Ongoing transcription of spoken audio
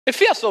It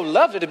feels so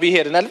lovely to be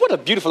here tonight. What a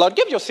beautiful audience.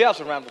 Give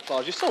yourselves a round of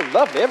applause. You're so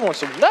lovely. Everyone's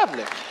so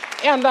lovely.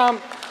 And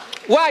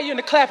while you're in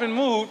the clapping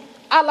mood,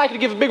 I'd like to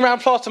give a big round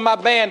of applause to my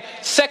band,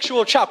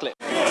 Sexual Chocolate.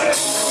 Hey,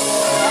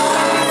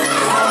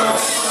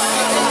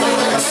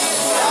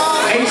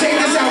 check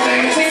this out,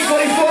 man.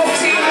 1044,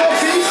 10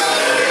 Lotus.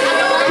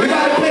 We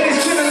about to play this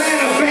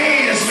Trinalana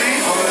Bandz,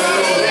 man.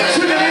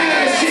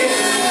 Trinalana shit.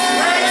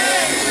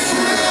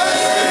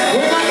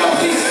 Where my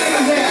Northeast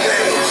niggas at?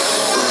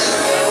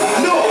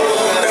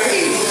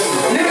 Northeast,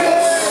 nigga.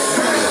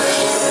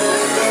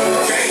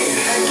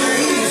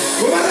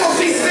 Where my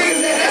Northeast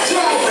niggas at? That's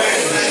right.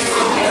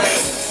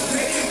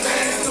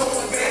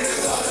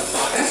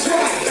 That's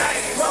right.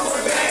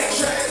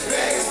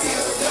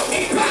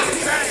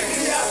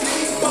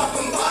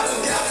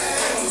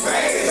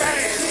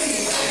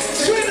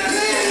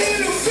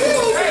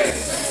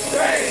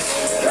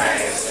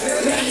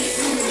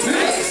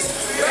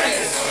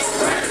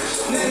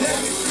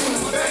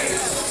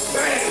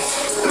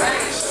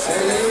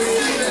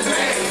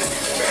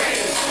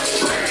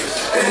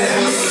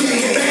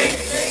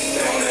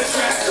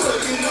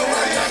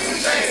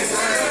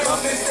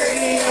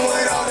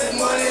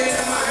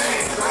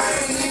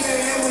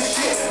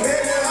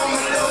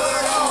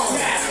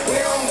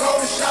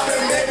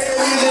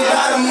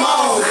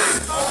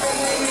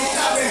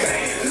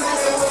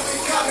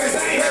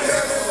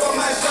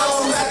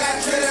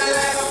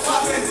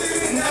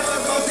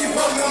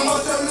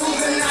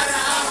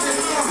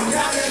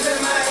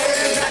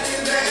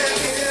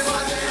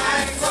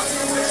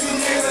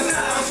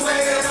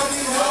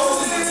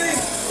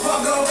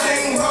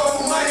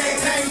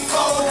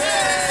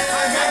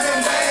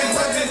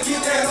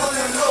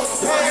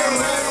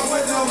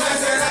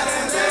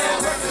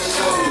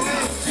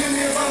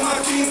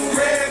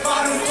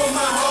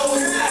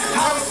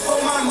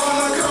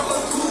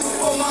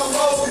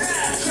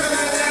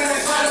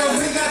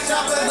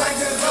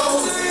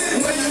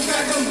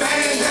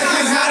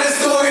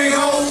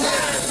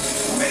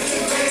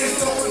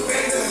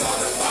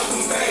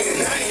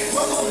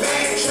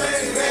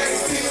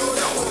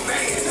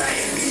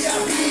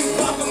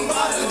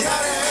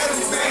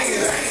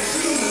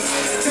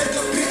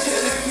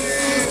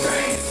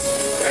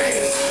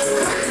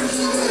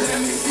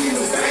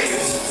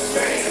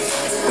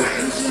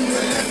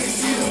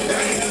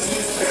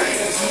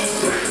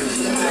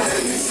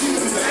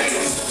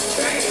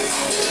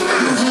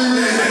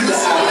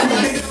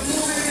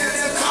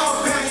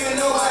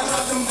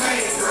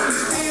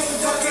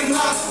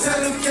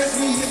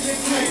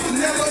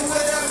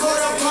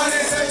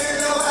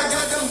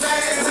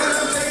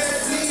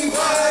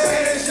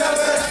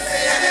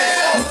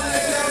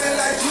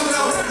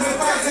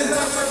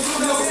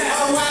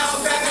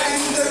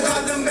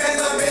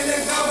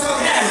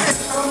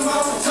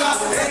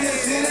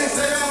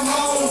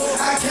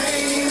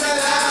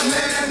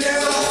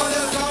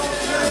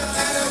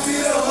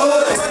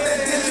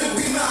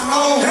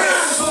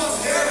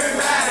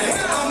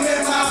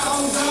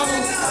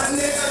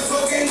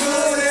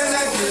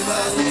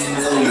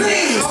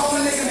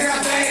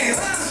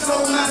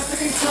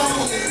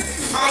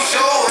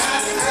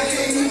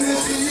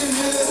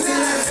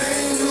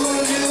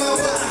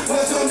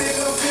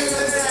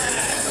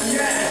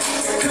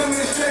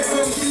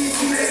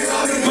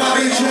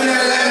 Papi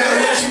Trinalana,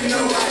 what you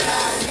know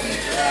about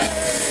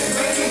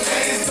making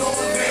bands,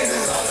 going bands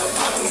is all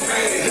about the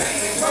bands.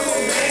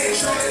 Rubber band,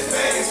 trans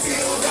bands,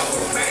 filled up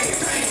with bands.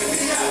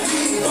 VIP,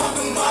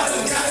 popping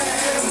bottles, gotta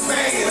have them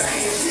bands.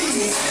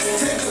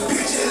 Take a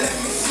picture, let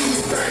me see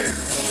you burn.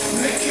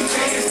 Making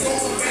bands,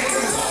 going bands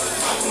is all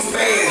about the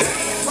bands.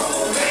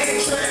 Rubber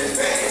band, trans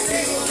bands,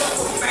 filled up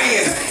with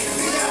bands.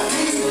 VIP,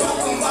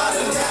 popping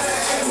bottles, gotta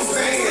have them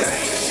bands.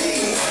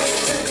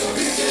 Take a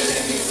picture,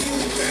 let me see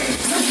you burn.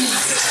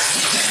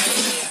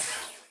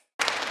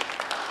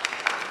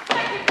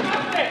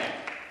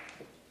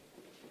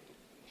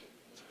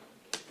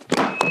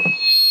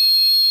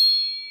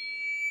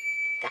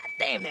 God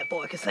damn, that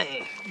boy can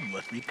sing. You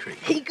must be crazy.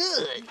 He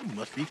good. You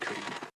must be crazy.